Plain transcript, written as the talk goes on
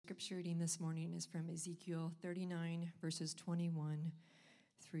scripture reading this morning is from Ezekiel 39, verses 21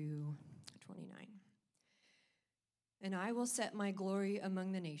 through 29. And I will set my glory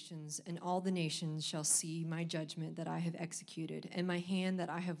among the nations, and all the nations shall see my judgment that I have executed, and my hand that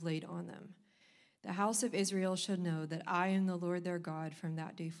I have laid on them. The house of Israel shall know that I am the Lord their God from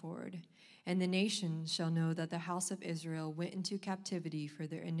that day forward. And the nations shall know that the house of Israel went into captivity for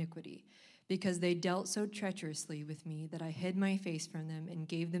their iniquity, because they dealt so treacherously with me that I hid my face from them and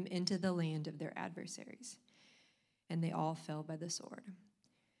gave them into the land of their adversaries. And they all fell by the sword.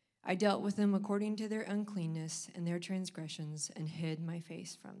 I dealt with them according to their uncleanness and their transgressions and hid my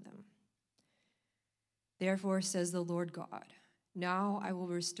face from them. Therefore, says the Lord God, now I will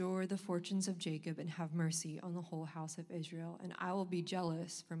restore the fortunes of Jacob and have mercy on the whole house of Israel, and I will be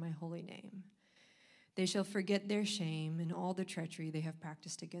jealous for my holy name. They shall forget their shame and all the treachery they have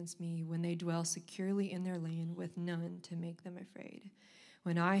practiced against me when they dwell securely in their land with none to make them afraid,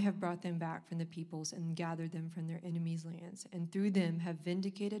 when I have brought them back from the peoples and gathered them from their enemies' lands, and through them have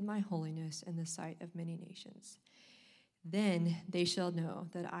vindicated my holiness in the sight of many nations. Then they shall know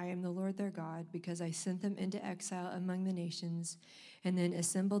that I am the Lord their God, because I sent them into exile among the nations, and then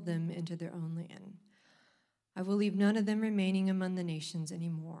assembled them into their own land. I will leave none of them remaining among the nations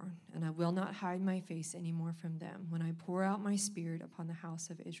anymore, and I will not hide my face anymore from them when I pour out my spirit upon the house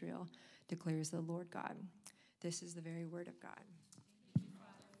of Israel, declares the Lord God. This is the very word of God.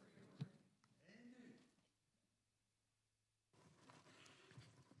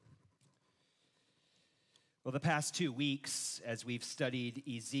 Well, the past 2 weeks, as we've studied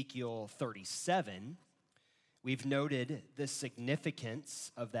Ezekiel 37, we've noted the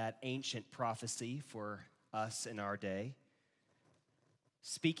significance of that ancient prophecy for us in our day.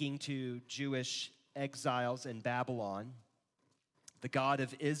 Speaking to Jewish exiles in Babylon, the God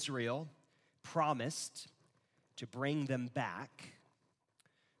of Israel promised to bring them back,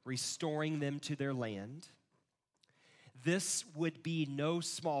 restoring them to their land. This would be no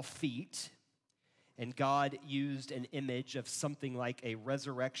small feat. And God used an image of something like a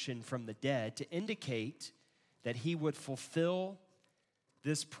resurrection from the dead to indicate that he would fulfill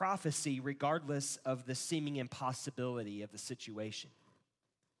this prophecy regardless of the seeming impossibility of the situation.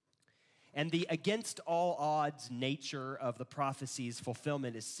 And the against all odds nature of the prophecy's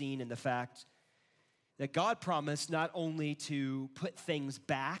fulfillment is seen in the fact that God promised not only to put things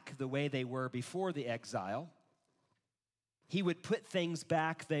back the way they were before the exile, he would put things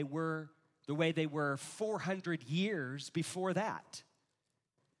back the way they were 400 years before that,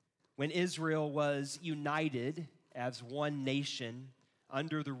 when Israel was united as one nation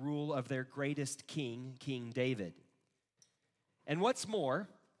under the rule of their greatest king, King David. And what's more,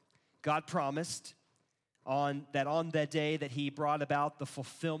 God promised on that day that he brought about the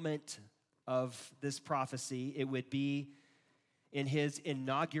fulfillment of this prophecy, it would be in his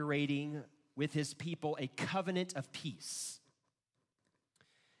inaugurating with his people a covenant of peace.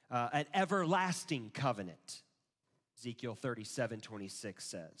 An everlasting covenant, Ezekiel 37:26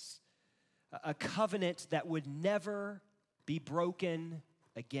 says. A covenant that would never be broken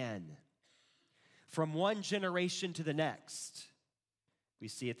again. From one generation to the next, we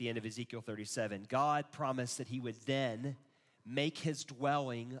see at the end of Ezekiel 37, God promised that he would then make his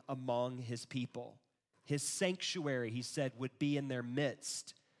dwelling among his people. His sanctuary, he said, would be in their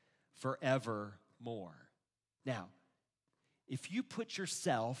midst forevermore. Now, if you put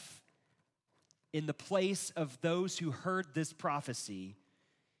yourself in the place of those who heard this prophecy,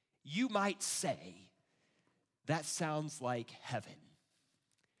 you might say, that sounds like heaven.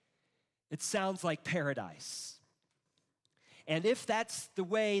 It sounds like paradise. And if that's the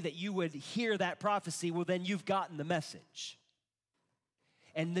way that you would hear that prophecy, well, then you've gotten the message.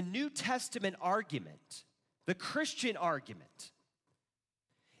 And the New Testament argument, the Christian argument,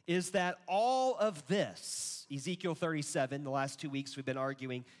 is that all of this, Ezekiel 37, the last 2 weeks we've been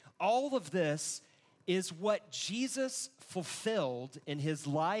arguing, all of this is what Jesus fulfilled in his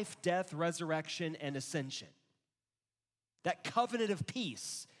life, death, resurrection, and ascension. That covenant of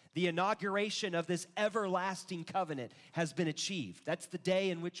peace, the inauguration of this everlasting covenant has been achieved. That's the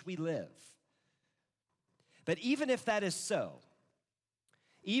day in which we live. But even if that is so,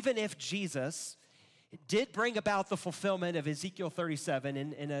 even if Jesus did bring about the fulfillment of Ezekiel 37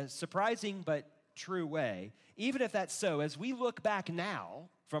 in a surprising but true way, even if that's so, as we look back now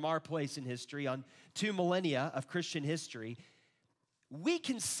from our place in history on 2 millennia of Christian history, we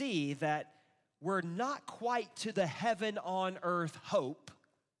can see that we're not quite to the heaven on earth hope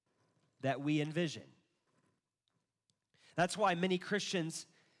that we envision. That's why many Christians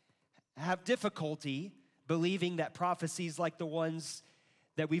have difficulty believing that prophecies like the ones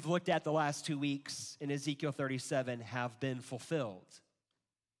that we've looked at the last 2 weeks in Ezekiel 37 have been fulfilled.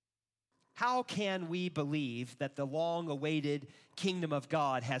 how can we believe that the long-awaited kingdom of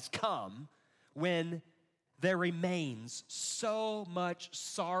God has come when there remains so much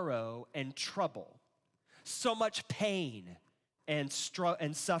sorrow and trouble, so much pain and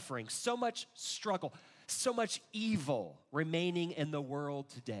suffering, so much struggle, so much evil remaining in the world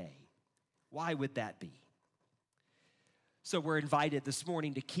today? Why would that be? So we're invited this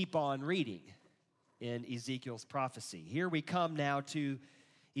morning to keep on reading in Ezekiel's prophecy. Here we come now to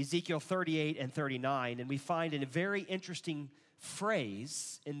Ezekiel 38 and 39, and we find a very interesting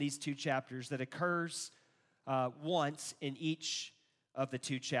phrase in these two chapters that occurs once in each of the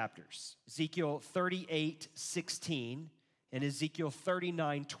two chapters. Ezekiel 38:16 and Ezekiel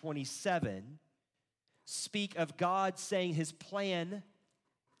 39:27 speak of God saying his plan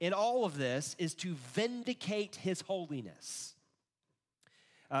in all of this is to vindicate his holiness.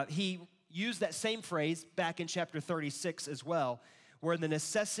 He used that same phrase back in chapter 36 as well, where the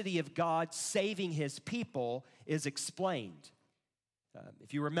necessity of God saving his people is explained.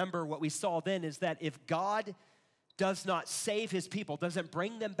 If you remember, what we saw then is that if God does not save his people, doesn't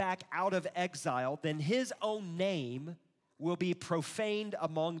bring them back out of exile, then his own name will be profaned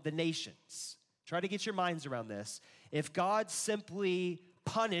among the nations. Try to get your minds around this. If God simply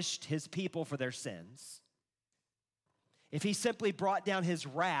punished his people for their sins, if he simply brought down his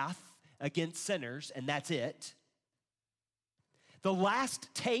wrath against sinners, and that's it, the last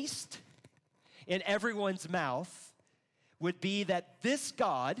taste in everyone's mouth would be that this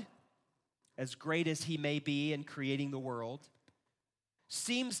God, as great as he may be in creating the world,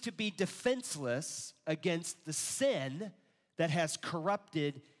 seems to be defenseless against the sin that has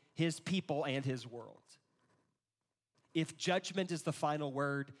corrupted his people and his world. If judgment is the final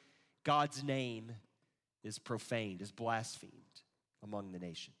word, God's name is profaned, is blasphemed among the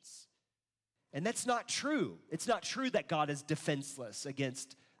nations. And that's not true. It's not true that God is defenseless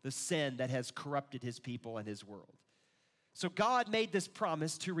against the sin that has corrupted his people and his world. So God made this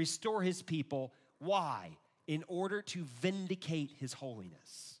promise to restore his people. Why? In order to vindicate his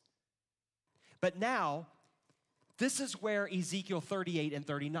holiness. But now, this is where Ezekiel 38 and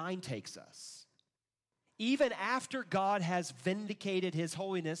 39 takes us. Even after God has vindicated his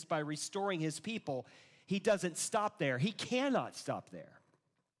holiness by restoring his people, he doesn't stop there. He cannot stop there.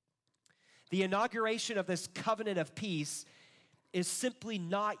 The inauguration of this covenant of peace is simply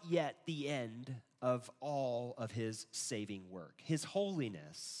not yet the end of all of his saving work. His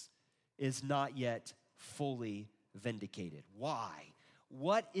holiness is not yet fully vindicated. Why?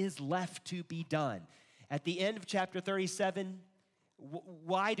 What is left to be done? At the end of chapter 37,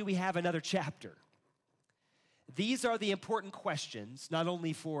 why do we have another chapter? These are the important questions, not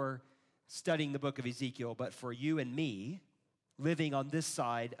only for studying the book of Ezekiel, but for you and me living on this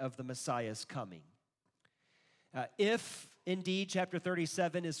side of the Messiah's coming. If indeed chapter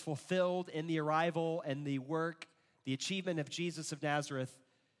 37 is fulfilled in the arrival and the work, the achievement of Jesus of Nazareth,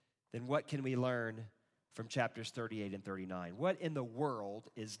 then what can we learn from chapters 38 and 39? What in the world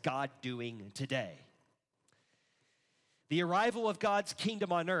is God doing today? The arrival of God's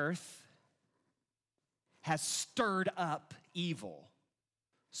kingdom on earth has stirred up evil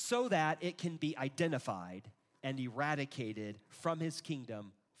so that it can be identified and eradicated from his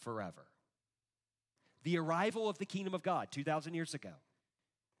kingdom forever. The arrival of the kingdom of God 2,000 years ago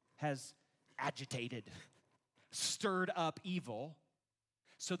has agitated, stirred up evil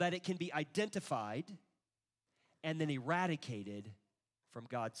so that it can be identified and then eradicated from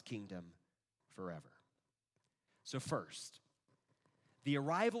God's kingdom forever. So first, the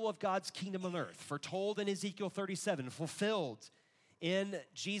arrival of God's kingdom on earth, foretold in Ezekiel 37, fulfilled in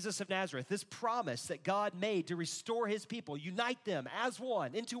Jesus of Nazareth, this promise that God made to restore his people, unite them as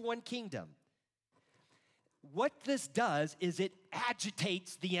one into one kingdom. What this does is it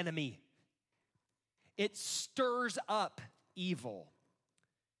agitates the enemy. It stirs up evil.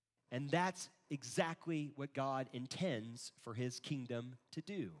 And that's exactly what God intends for his kingdom to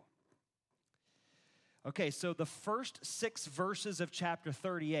do. Okay, so the first 6 verses of chapter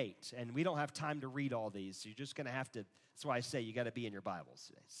 38, and we don't have time to read all these, so you're just going to have to, that's why I say you got to be in your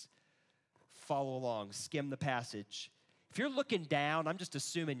Bibles. Follow along, skim the passage. If you're looking down, I'm just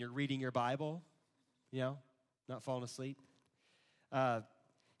assuming you're reading your Bible, not falling asleep.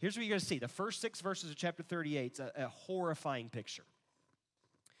 Here's what you're going to see. The first 6 verses of chapter 38 is a horrifying picture.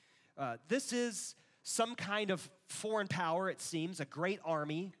 This is some kind of foreign power, it seems, a great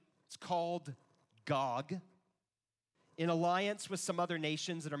army. It's called Gog, in alliance with some other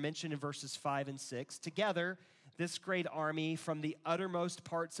nations that are mentioned in verses 5 and 6. Together, this great army from the uttermost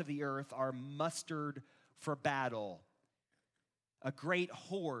parts of the earth are mustered for battle. A great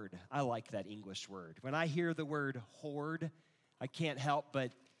horde. I like that English word. When I hear the word horde, I can't help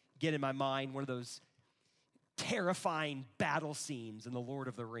but get in my mind one of those terrifying battle scenes in The Lord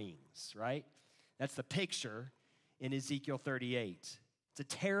of the Rings, right? That's the picture in Ezekiel 38. It's a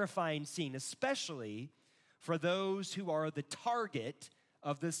terrifying scene, especially for those who are the target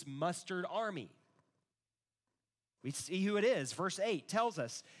of this mustered army. We see who it is. Verse 8 tells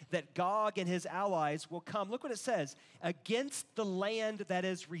us that Gog and his allies will come. Look what it says, against the land that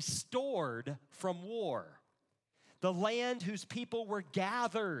is restored from war, the land whose people were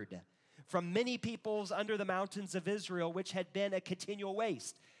gathered from many peoples under the mountains of Israel, which had been a continual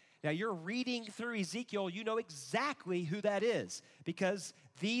waste. Now, you're reading through Ezekiel, you know exactly who that is, because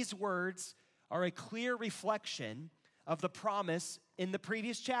these words are a clear reflection of the promise in the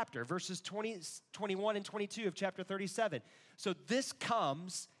previous chapter, verses 20, 21 and 22 of chapter 37. So this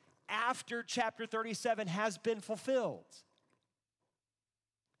comes after chapter 37 has been fulfilled.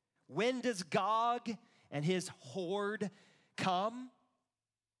 When does Gog and his horde come?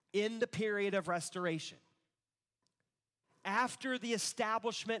 In the period of restoration. After the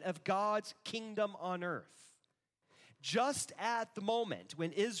establishment of God's kingdom on earth. Just at the moment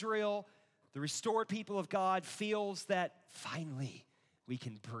when Israel, the restored people of God, feels that finally we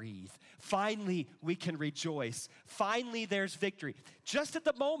can breathe. Finally we can rejoice. Finally there's victory. Just at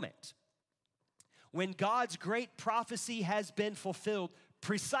the moment when God's great prophecy has been fulfilled,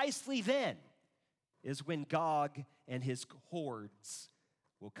 precisely then is when Gog and his hordes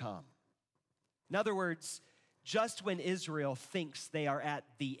will come. In other words, just when Israel thinks they are at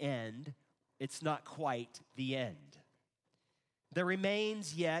the end, it's not quite the end. There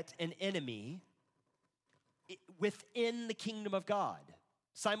remains yet an enemy within the kingdom of God,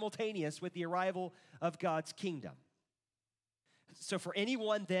 simultaneous with the arrival of God's kingdom. So for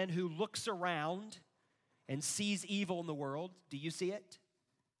anyone then who looks around and sees evil in the world, do you see it?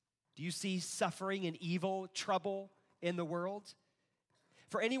 Do you see suffering and evil, trouble in the world?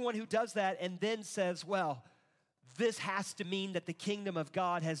 For anyone who does that and then says, well, this has to mean that the kingdom of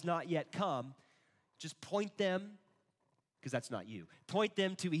God has not yet come, just point them, because that's not you, point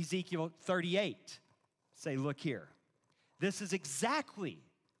them to Ezekiel 38. Say, look here. This is exactly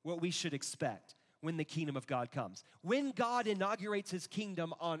what we should expect when the kingdom of God comes. When God inaugurates his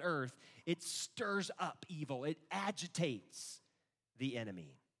kingdom on earth, it stirs up evil. It agitates the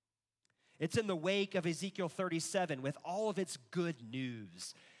enemy. It's in the wake of Ezekiel 37 with all of its good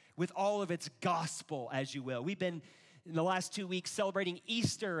news, with all of its gospel, as you will. We've been, in the last 2 weeks, celebrating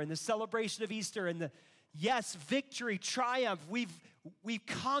Easter and the celebration of Easter and the, yes, victory, triumph. We've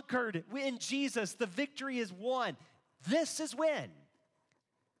conquered in Jesus. The victory is won. This is when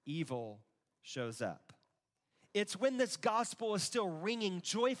evil shows up. It's when this gospel is still ringing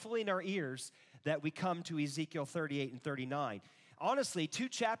joyfully in our ears that we come to Ezekiel 38 and 39. Honestly, 2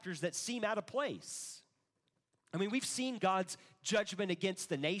 chapters that seem out of place. I mean, we've seen God's judgment against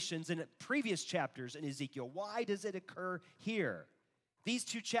the nations in previous chapters in Ezekiel. Why does it occur here? These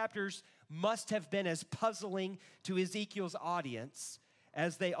 2 chapters must have been as puzzling to Ezekiel's audience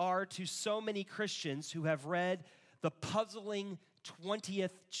as they are to so many Christians who have read the puzzling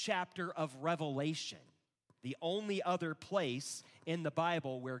 20th chapter of Revelation, the only other place in the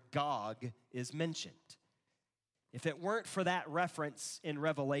Bible where Gog is mentioned. If it weren't for that reference in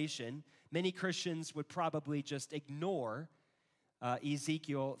Revelation, many Christians would probably just ignore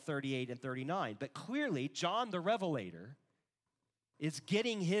Ezekiel 38 and 39. But clearly, John the Revelator is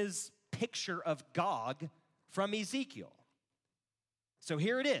getting his picture of Gog from Ezekiel. So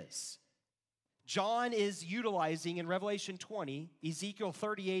here it is. John is utilizing in Revelation 20, Ezekiel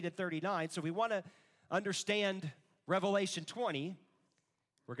 38 and 39. So we want to understand Revelation 20.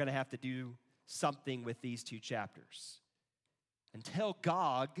 We're going to have to do something with these 2 chapters. Until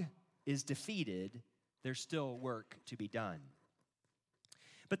Gog is defeated, there's still work to be done.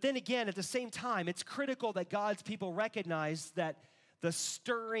 But then again, at the same time, it's critical that God's people recognize that the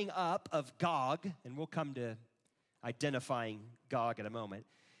stirring up of Gog, and we'll come to identifying Gog in a moment,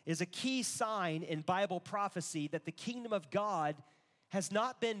 is a key sign in Bible prophecy that the kingdom of God has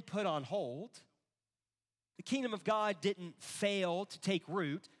not been put on hold. The kingdom of God didn't fail to take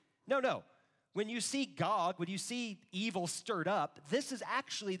root. No. When you see Gog, when you see evil stirred up, this is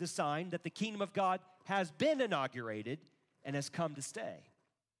actually the sign that the kingdom of God has been inaugurated and has come to stay.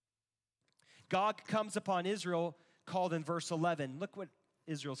 Gog comes upon Israel, called in verse 11. Look what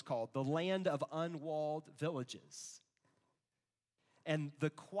Israel's called, the land of unwalled villages and the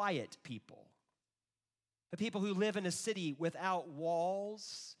quiet people, the people who live in a city without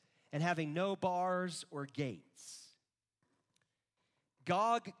walls and having no bars or gates.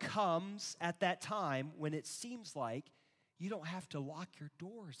 Gog comes at that time when it seems like you don't have to lock your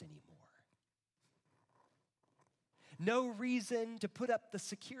doors anymore. No reason to put up the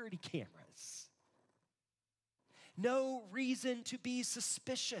security cameras. No reason to be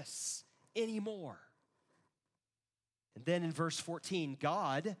suspicious anymore. And then in verse 14,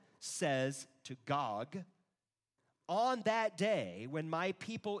 God says to Gog, on that day when my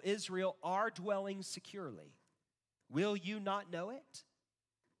people Israel are dwelling securely, will you not know it?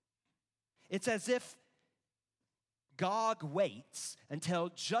 It's as if Gog waits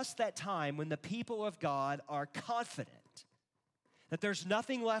until just that time when the people of God are confident that there's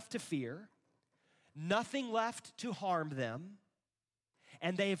nothing left to fear, nothing left to harm them,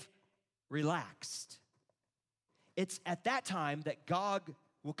 and they've relaxed. It's at that time that Gog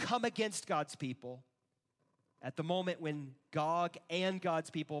will come against God's people at the moment when Gog and God's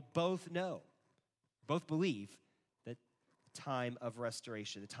people both believe that the time of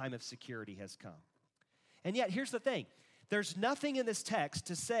restoration, the time of security has come. And yet, here's the thing. There's nothing in this text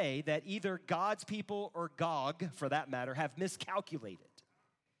to say that either God's people or Gog, for that matter, have miscalculated.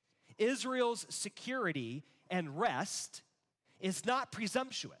 Israel's security and rest is not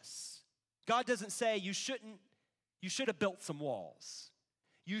presumptuous. God doesn't say you should have built some walls.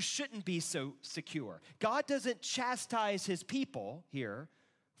 You shouldn't be so secure. God doesn't chastise his people here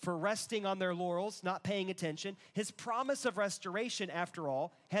for resting on their laurels, not paying attention. His promise of restoration, after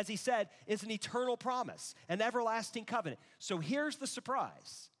all, as he said, is an eternal promise, an everlasting covenant. So here's the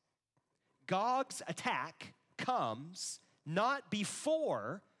surprise. Gog's attack comes not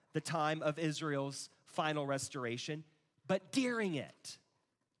before the time of Israel's final restoration, but during it.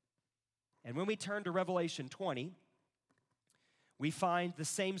 And when we turn to Revelation 20, we find the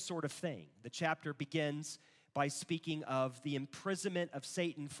same sort of thing. The chapter begins by speaking of the imprisonment of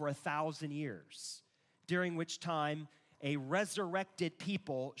Satan for 1,000 years, during which time a resurrected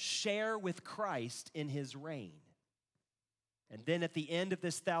people share with Christ in his reign. And then at the end of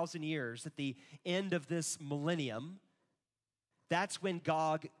this 1,000 years, at the end of this millennium, that's when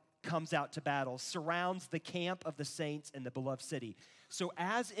Gog comes out to battle, surrounds the camp of the saints in the beloved city. So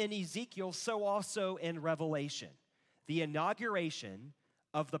as in Ezekiel, so also in Revelation, the inauguration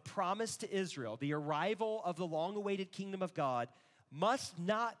of the promise to Israel, the arrival of the long-awaited kingdom of God, must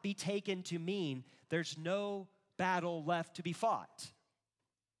not be taken to mean there's no battle left to be fought,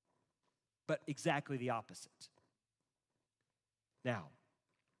 but exactly the opposite. Now,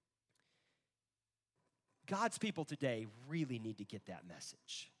 God's people today really need to get that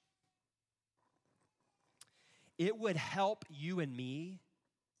message. It would help you and me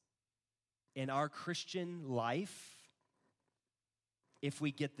in our Christian life if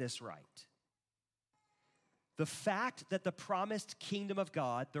we get this right. The fact that the promised kingdom of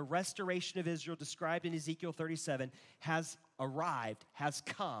God, the restoration of Israel described in Ezekiel 37, has arrived, has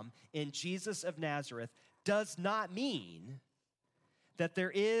come in Jesus of Nazareth, does not mean that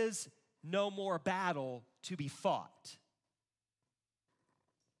there is no more battle to be fought.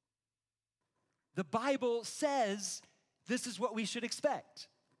 The Bible says this is what we should expect.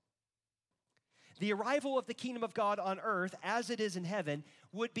 The arrival of the kingdom of God on earth, as it is in heaven,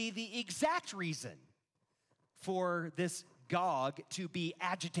 would be the exact reason for this Gog to be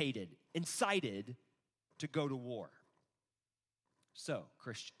agitated, incited to go to war. So,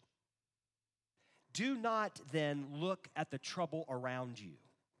 Christian, do not then look at the trouble around you,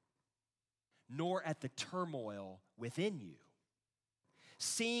 nor at the turmoil within you,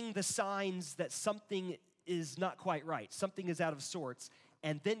 seeing the signs that something is not quite right, something is out of sorts,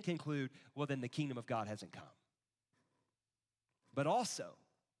 and then conclude, well, then the kingdom of God hasn't come. But also,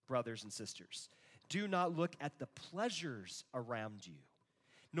 brothers and sisters, do not look at the pleasures around you,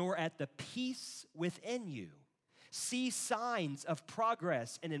 nor at the peace within you. See signs of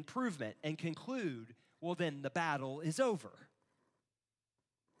progress and improvement and conclude, well, then the battle is over.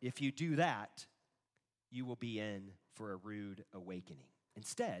 If you do that, you will be in for a rude awakening.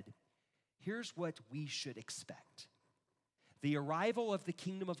 Instead, here's what we should expect. The arrival of the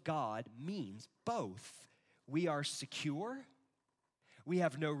kingdom of God means both we are secure, we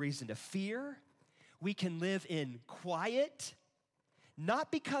have no reason to fear, we can live in quiet,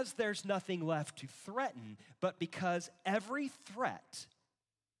 not because there's nothing left to threaten, but because every threat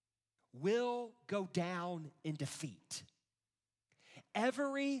will go down in defeat.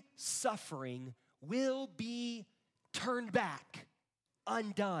 Every suffering will be turned back,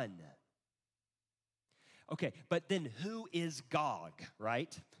 undone. Okay, but then who is Gog,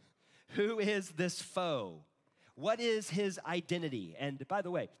 right? Who is this foe? What is his identity? And by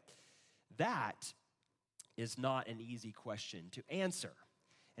the way, that is not an easy question to answer.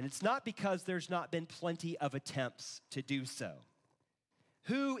 And it's not because there's not been plenty of attempts to do so.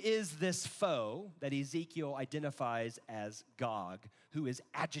 Who is this foe that Ezekiel identifies as Gog, who is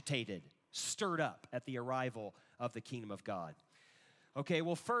agitated, stirred up at the arrival of the kingdom of God. Okay,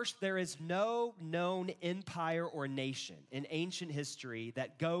 well, first, there is no known empire or nation in ancient history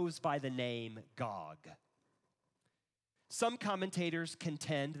that goes by the name Gog. Some commentators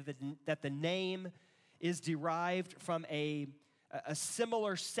contend that the name is derived from a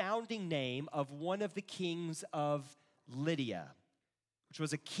similar sounding name of one of the kings of Lydia, which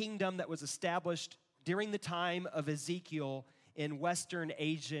was a kingdom that was established during the time of Ezekiel in Western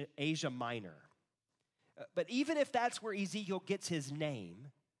Asia Minor. But even if that's where Ezekiel gets his name,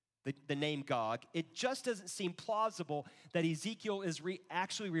 the name Gog, it just doesn't seem plausible that Ezekiel is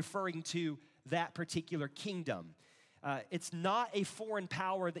actually referring to that particular kingdom. It's not a foreign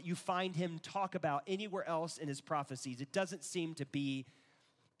power that you find him talk about anywhere else in his prophecies. It doesn't seem to be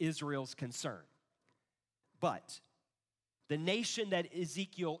Israel's concern. But the nation that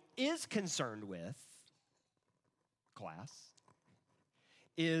Ezekiel is concerned with, class,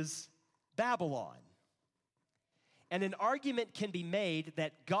 is Babylon. And an argument can be made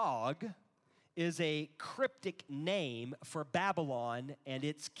that Gog is a cryptic name for Babylon and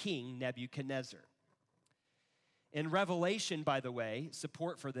its king, Nebuchadnezzar. In Revelation, by the way,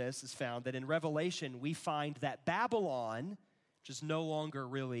 support for this is found that in Revelation, we find that Babylon, which is no longer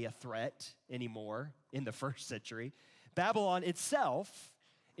really a threat anymore in the first century, Babylon itself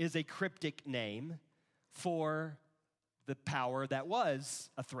is a cryptic name for the power that was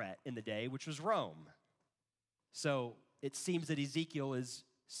a threat in the day, which was Rome. So it seems that Ezekiel is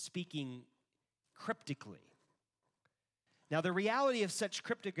speaking cryptically. Now, the reality of such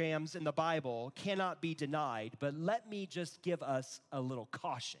cryptograms in the Bible cannot be denied, but let me just give us a little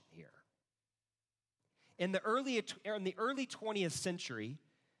caution here. In the early 20th century,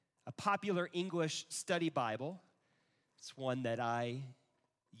 a popular English study Bible, it's one that I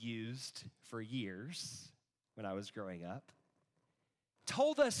used for years when I was growing up,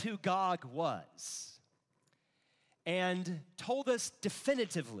 told us who Gog was and told us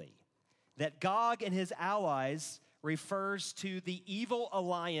definitively that Gog and his allies refers to the evil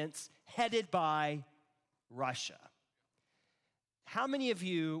alliance headed by Russia. How many of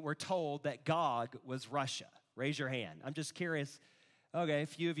you were told that Gog was Russia? Raise your hand. I'm just curious. Okay, a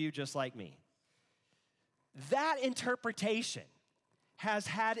few of you just like me. That interpretation has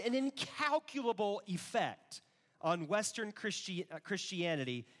had an incalculable effect on Western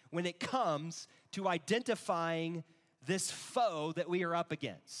Christianity when it comes to identifying this foe that we are up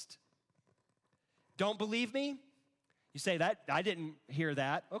against. Don't believe me? You say that I didn't hear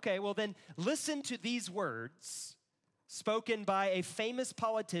that. Okay, well then listen to these words spoken by a famous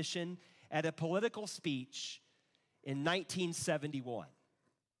politician at a political speech in 1971.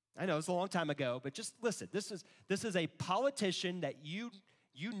 I know it's a long time ago, but just listen. This is a politician that you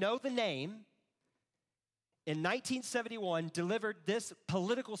know the name. In 1971, delivered this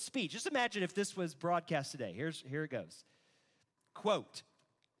political speech. Just imagine if this was broadcast today. Here it goes. Quote,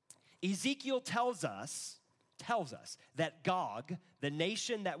 Ezekiel tells us that Gog, the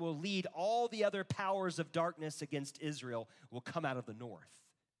nation that will lead all the other powers of darkness against Israel, will come out of the north.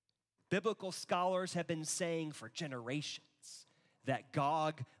 Biblical scholars have been saying for generations that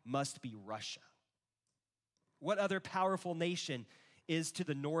Gog must be Russia. What other powerful nation is to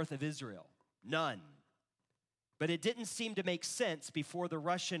the north of Israel? None. But it didn't seem to make sense before the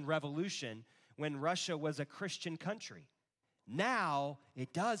Russian Revolution when Russia was a Christian country. Now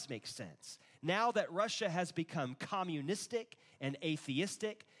it does make sense. Now that Russia has become communistic and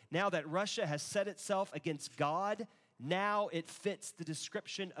atheistic, now that Russia has set itself against God, now it fits the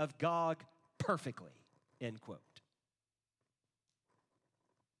description of Gog perfectly, end quote.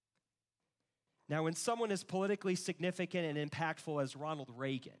 Now, when someone as politically significant and impactful as Ronald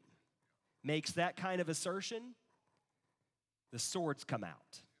Reagan makes that kind of assertion, the swords come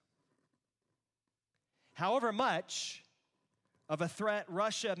out. However much of a threat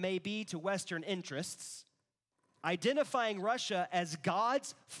Russia may be to Western interests, identifying Russia as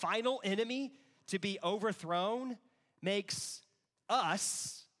God's final enemy to be overthrown makes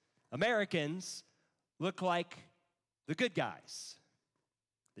us, Americans, look like the good guys,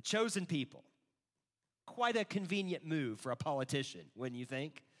 the chosen people. Quite a convenient move for a politician, wouldn't you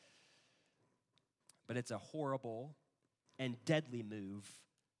think? But it's a horrible and deadly move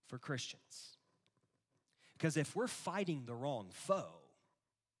for Christians. Because if we're fighting the wrong foe,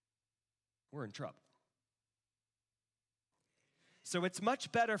 we're in trouble. So it's much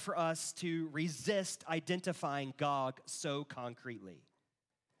better for us to resist identifying Gog so concretely.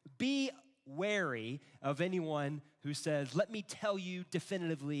 Be wary of anyone who says, let me tell you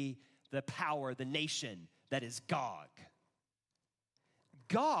definitively the power, the nation that is Gog.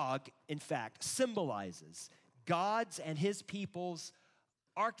 Gog, in fact, symbolizes God's and his people's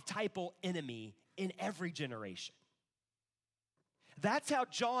archetypal enemy, in every generation. That's how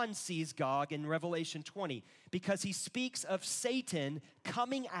John sees Gog in Revelation 20, because he speaks of Satan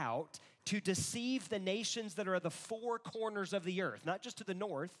coming out to deceive the nations that are at the four corners of the earth, not just to the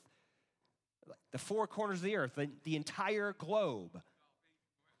north, the four corners of the earth, the entire globe.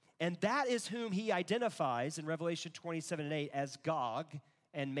 And that is whom he identifies in Revelation 27:8 as Gog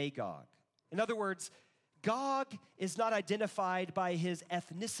and Magog. In other words, Gog is not identified by his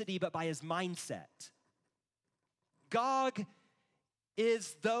ethnicity, but by his mindset. Gog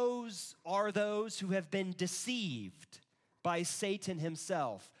are those who have been deceived by Satan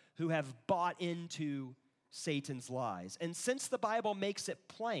himself, who have bought into Satan's lies. And since the Bible makes it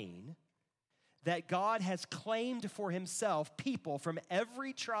plain that God has claimed for himself people from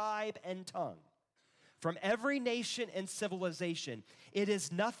every tribe and tongue, from every nation and civilization, it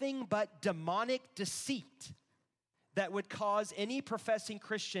is nothing but demonic deceit that would cause any professing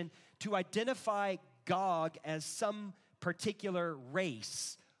Christian to identify Gog as some particular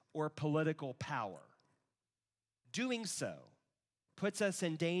race or political power. Doing so puts us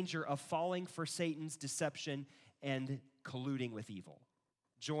in danger of falling for Satan's deception and colluding with evil,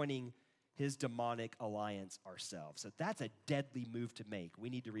 joining his demonic alliance ourselves. So that's a deadly move to make. We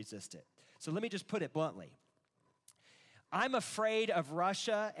need to resist it. So let me just put it bluntly. I'm afraid of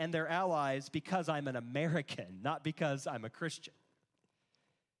Russia and their allies because I'm an American, not because I'm a Christian.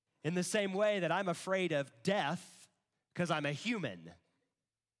 In the same way that I'm afraid of death because I'm a human,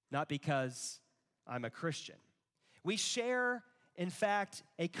 not because I'm a Christian. We share, in fact,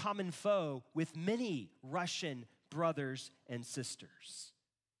 a common foe with many Russian brothers and sisters.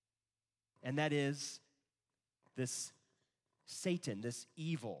 And that is this Satan, this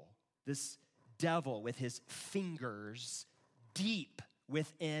evil, this devil with his fingers deep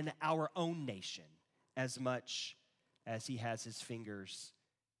within our own nation as much as he has his fingers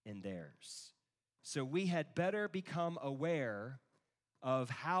in theirs. So we had better become aware of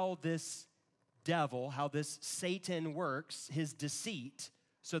how this devil, how this Satan works, his deceit,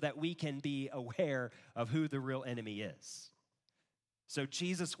 so that we can be aware of who the real enemy is. So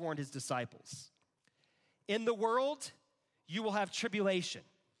Jesus warned his disciples, in the world, you will have tribulation.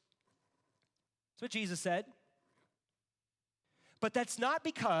 That's what Jesus said. But that's not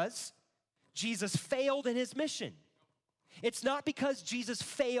because Jesus failed in his mission. It's not because Jesus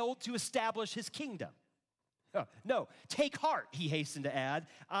failed to establish his kingdom. No, take heart, he hastened to add.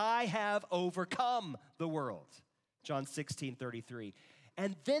 I have overcome the world. John 16:33.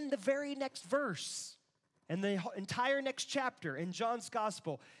 And then the very next verse, and the entire next chapter in John's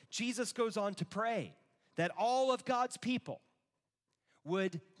gospel, Jesus goes on to pray that all of God's people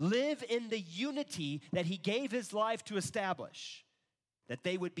would live in the unity that he gave his life to establish, that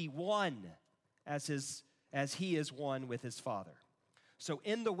they would be one as he is one with his Father. So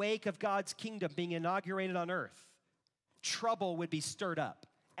in the wake of God's kingdom being inaugurated on earth, trouble would be stirred up,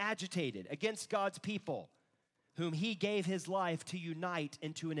 agitated against God's people, whom he gave his life to unite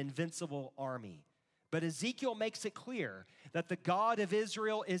into an invincible army. But Ezekiel makes it clear that the God of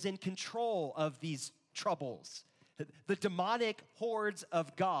Israel is in control of these troubles. The demonic hordes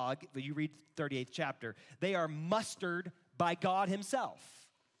of Gog, you read 38th chapter, they are mustered by God himself.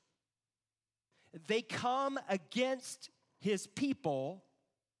 They come against his people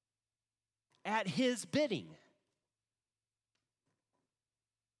at his bidding.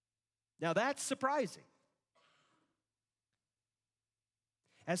 Now that's surprising.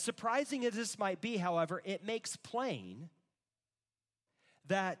 As surprising as this might be, however, it makes plain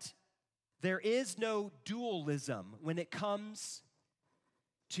that there is no dualism when it comes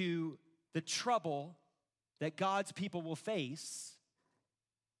to the trouble that God's people will face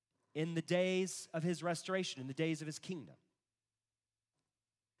in the days of his restoration, in the days of his kingdom.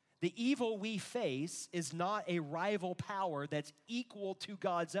 The evil we face is not a rival power that's equal to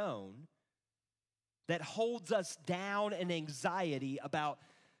God's own, that holds us down in anxiety about,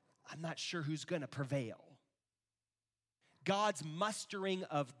 I'm not sure who's going to prevail. God's mustering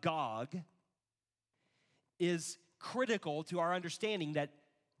of Gog is critical to our understanding that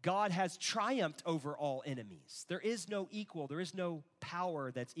God has triumphed over all enemies. There is no equal, there is no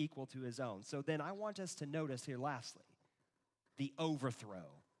power that's equal to his own. So then I want us to notice here lastly, the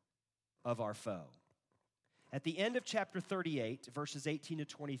overthrow of our foe. At the end of chapter 38, verses 18 to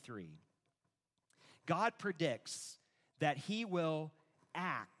 23, God predicts that he will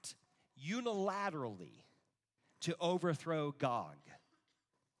act unilaterally to overthrow Gog.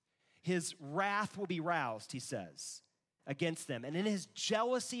 His wrath will be roused, he says, against them. And in his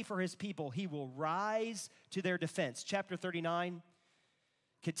jealousy for his people, he will rise to their defense. Chapter 39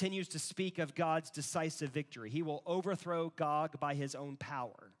 continues to speak of God's decisive victory. He will overthrow Gog by his own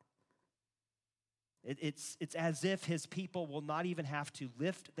power. It's as if his people will not even have to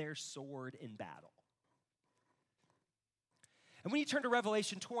lift their sword in battle. And when you turn to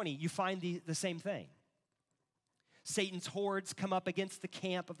Revelation 20, you find the same thing. Satan's hordes come up against the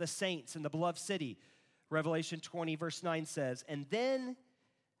camp of the saints in the beloved city. Revelation 20, verse 9 says, and then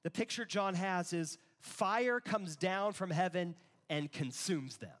the picture John has is fire comes down from heaven and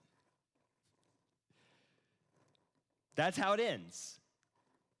consumes them. That's how it ends.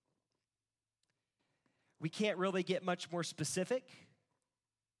 We can't really get much more specific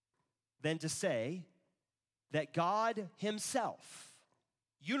than to say that God himself,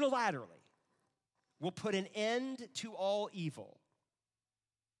 unilaterally, will put an end to all evil,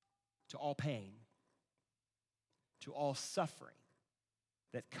 to all pain, to all suffering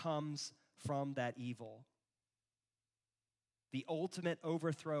that comes from that evil. The ultimate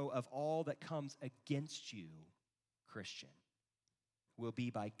overthrow of all that comes against you, Christian, will be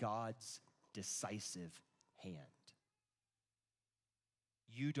by God's decisive hand.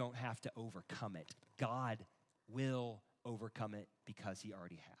 You don't have to overcome it. God will overcome it because he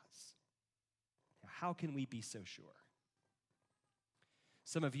already has. Now, how can we be so sure?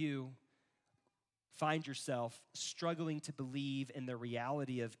 Some of you find yourself struggling to believe in the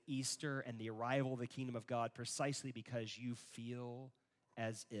reality of Easter and the arrival of the kingdom of God precisely because you feel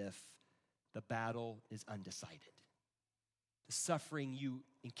as if the battle is undecided. The suffering you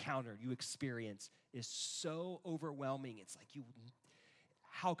encounter, you experience, is so overwhelming. It's like,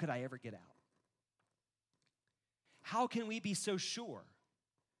 how could I ever get out? How can we be so sure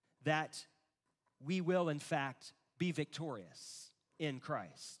that we will, in fact, be victorious in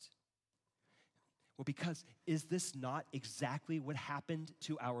Christ? Well, because is this not exactly what happened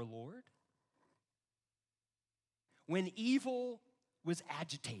to our Lord? When evil was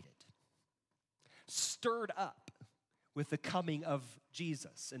agitated, stirred up with the coming of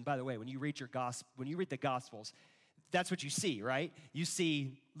Jesus. And by the way, when you read the Gospels, that's what you see, right? You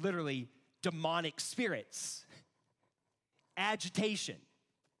see literally demonic spirits, agitation.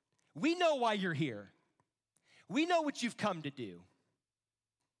 We know why you're here. We know what you've come to do.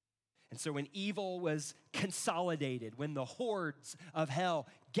 And so when evil was consolidated, when the hordes of hell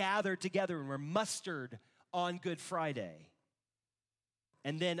gathered together and were mustered on Good Friday,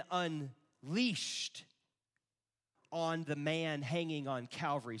 and then unleashed on the man hanging on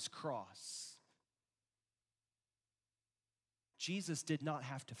Calvary's cross, Jesus did not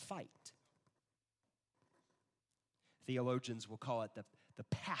have to fight. Theologians will call it the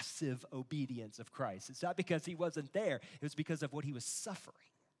passive obedience of Christ. It's not because he wasn't there. It was because of what he was suffering.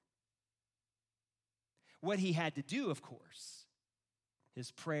 What he had to do, of course,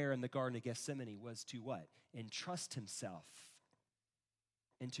 his prayer in the Garden of Gethsemane was to what? Entrust himself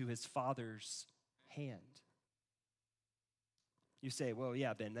into his Father's hand. You say, well,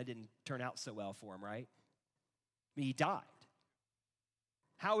 yeah, Ben, that didn't turn out so well for him, right? I mean, he died.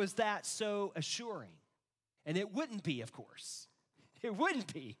 How is that so assuring? And it wouldn't be, of course. It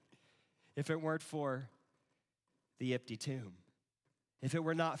wouldn't be if it weren't for the empty tomb. If it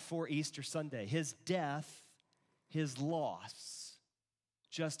were not for Easter Sunday. His death, his loss,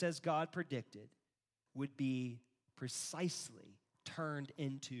 just as God predicted, would be precisely turned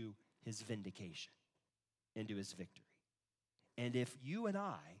into his vindication, into his victory. And if you and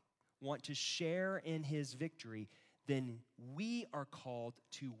I want to share in his victory, then we are called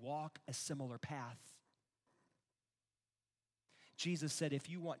to walk a similar path. Jesus said, if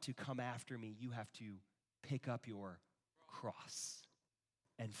you want to come after me, you have to pick up your cross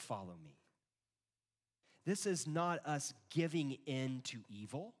and follow me. This is not us giving in to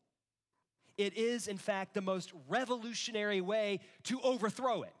evil. It is, in fact, the most revolutionary way to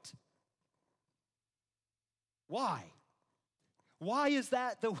overthrow it. Why? Why is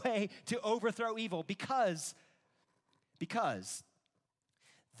that the way to overthrow evil? Because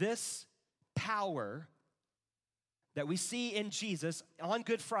this power that we see in Jesus on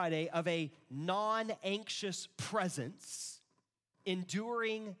Good Friday of a non-anxious presence,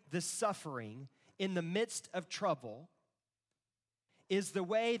 enduring the suffering in the midst of trouble, is the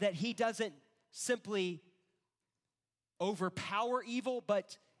way that he doesn't simply overpower evil,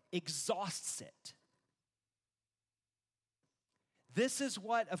 but exhausts it. This is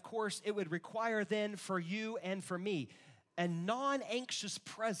what, of course, it would require then for you and for me. A non-anxious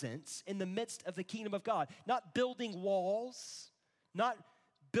presence in the midst of the kingdom of God. Not building walls, not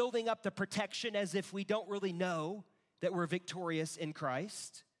building up the protection as if we don't really know that we're victorious in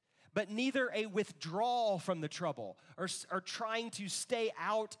Christ, but neither a withdrawal from the trouble or trying to stay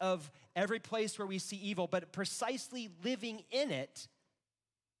out of every place where we see evil, but precisely living in it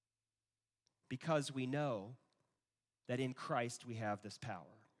because we know that in Christ we have this power.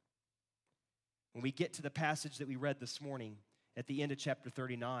 When we get to the passage that we read this morning at the end of chapter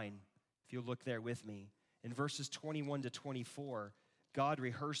 39, if you'll look there with me, in verses 21 to 24, God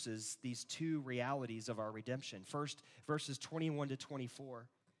rehearses these two realities of our redemption. First, verses 21 to 24,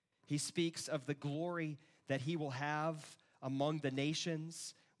 he speaks of the glory that he will have among the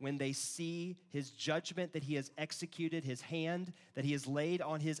nations when they see his judgment that he has executed, his hand that he has laid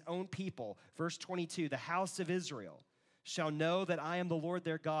on his own people. Verse 22, the house of Israel shall know that I am the Lord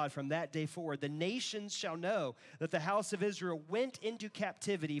their God from that day forward. The nations shall know that the house of Israel went into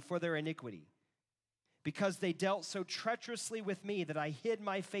captivity for their iniquity, because they dealt so treacherously with me that I hid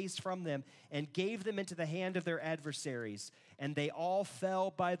my face from them and gave them into the hand of their adversaries, and they all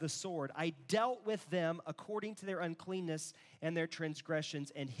fell by the sword. I dealt with them according to their uncleanness and their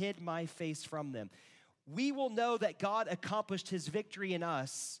transgressions and hid my face from them. We will know that God accomplished his victory in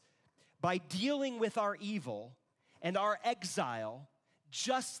us by dealing with our evil and our exile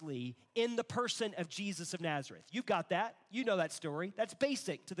justly in the person of Jesus of Nazareth. You've got that. You know that story. That's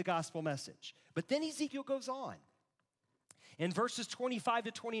basic to the gospel message. But then Ezekiel goes on. In verses 25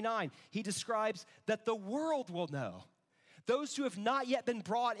 to 29, he describes that the world will know. Those who have not yet been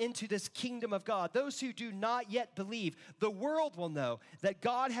brought into this kingdom of God, those who do not yet believe, the world will know that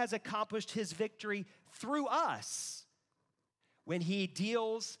God has accomplished his victory through us when he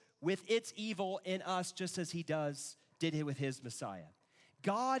deals with its evil in us, just as he did it with his Messiah.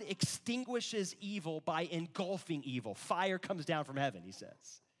 God extinguishes evil by engulfing evil. Fire comes down from heaven, he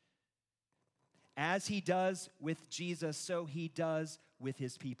says. As he does with Jesus, so he does with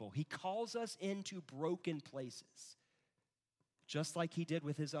his people. He calls us into broken places, just like he did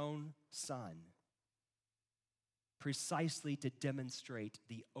with his own son, precisely to demonstrate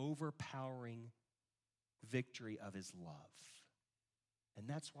the overpowering victory of his love. And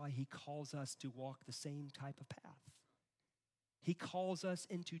that's why he calls us to walk the same type of path. He calls us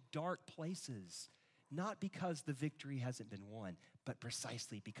into dark places, not because the victory hasn't been won, but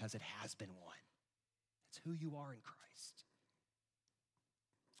precisely because it has been won. It's who you are in Christ.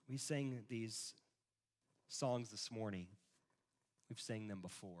 We sang these songs this morning. We've sang them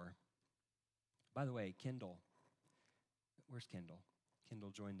before. By the way, Kendall, where's Kendall? Kendall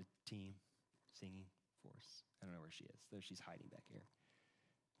joined the team singing for us. I don't know where she is. There she's hiding back here.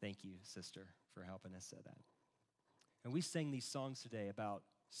 Thank you, sister, for helping us say that. And we sang these songs today about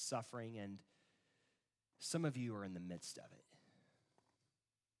suffering, and some of you are in the midst of it.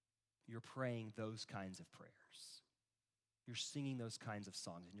 You're praying those kinds of prayers. You're singing those kinds of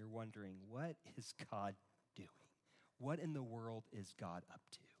songs, and you're wondering, what is God doing? What in the world is God up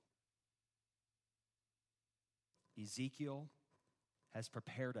to? Ezekiel has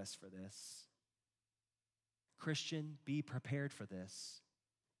prepared us for this. Christian, be prepared for this.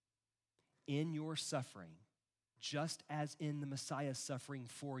 In your suffering, just as in the Messiah's suffering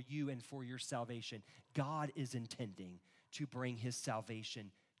for you and for your salvation, God is intending to bring his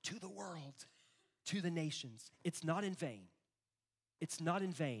salvation to the world, to the nations. It's not in vain. It's not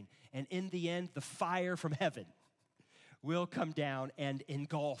in vain. And in the end, the fire from heaven will come down and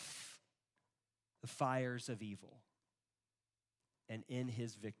engulf the fires of evil. And in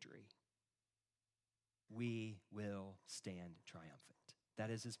his victory, we will stand triumphant. That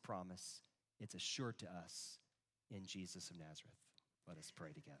is his promise. It's assured to us in Jesus of Nazareth. Let us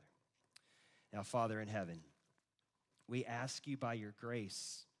pray together. Now, Father in heaven, we ask you by your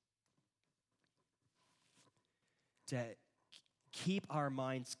grace to keep our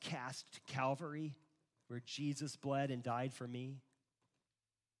minds cast to Calvary, where Jesus bled and died for me.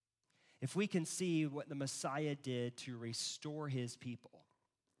 If we can see what the Messiah did to restore his people,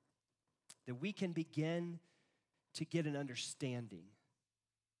 that we can begin to get an understanding.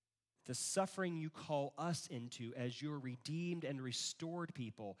 The suffering you call us into as your redeemed and restored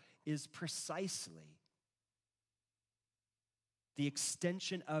people is precisely the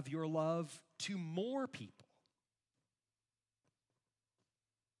extension of your love to more people.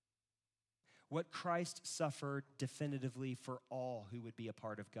 What Christ suffered definitively for all who would be a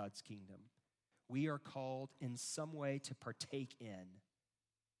part of God's kingdom, we are called in some way to partake in,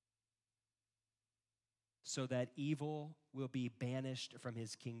 so that evil will be banished from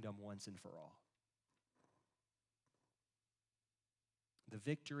his kingdom once and for all. The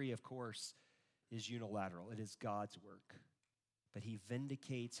victory, of course, is unilateral. It is God's work. But he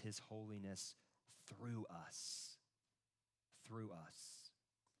vindicates his holiness through us. Through us.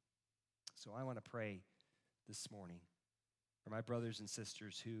 So I want to pray this morning for my brothers and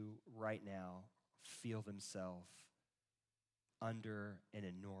sisters who right now feel themselves under an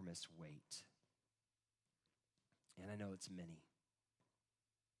enormous weight. And I know it's many.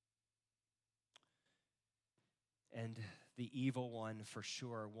 And the evil one for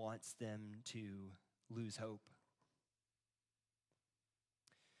sure wants them to lose hope,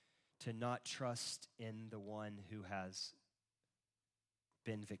 to not trust in the one who has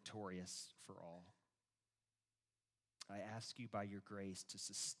been victorious for all. I ask you by your grace to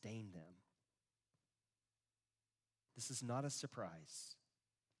sustain them. This is not a surprise.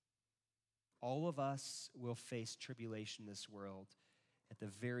 All of us will face tribulation in this world, at the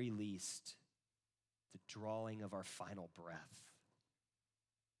very least, the drawing of our final breath.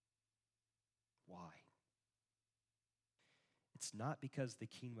 Why? It's not because the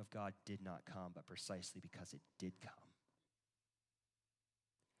kingdom of God did not come, but precisely because it did come.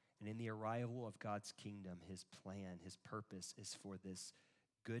 And in the arrival of God's kingdom, his plan, his purpose is for this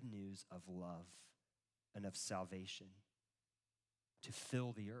good news of love and of salvation to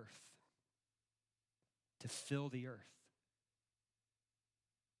fill the earth. To fill the earth.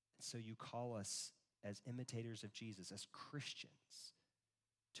 And so you call us as imitators of Jesus, as Christians,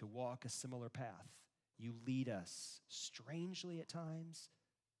 to walk a similar path. You lead us strangely at times,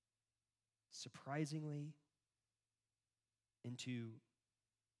 surprisingly, into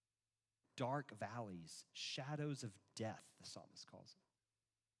dark valleys, shadows of death, the psalmist calls it.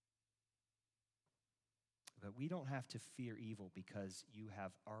 But we don't have to fear evil because you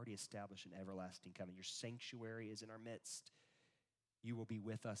have already established an everlasting covenant. Your sanctuary is in our midst. You will be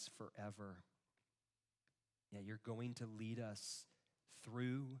with us forever. Yeah, you're going to lead us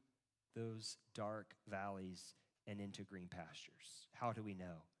through those dark valleys and into green pastures. How do we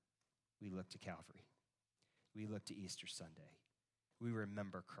know? We look to Calvary. We look to Easter Sunday. We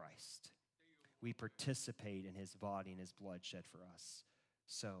remember Christ. We participate in his body and his blood shed for us.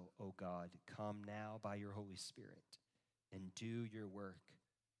 So, oh God, come now by your Holy Spirit and do your work.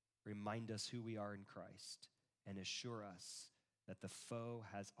 Remind us who we are in Christ and assure us that the foe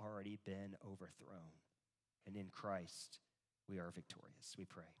has already been overthrown. And in Christ, we are victorious. We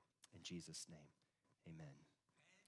pray in Jesus' name, amen.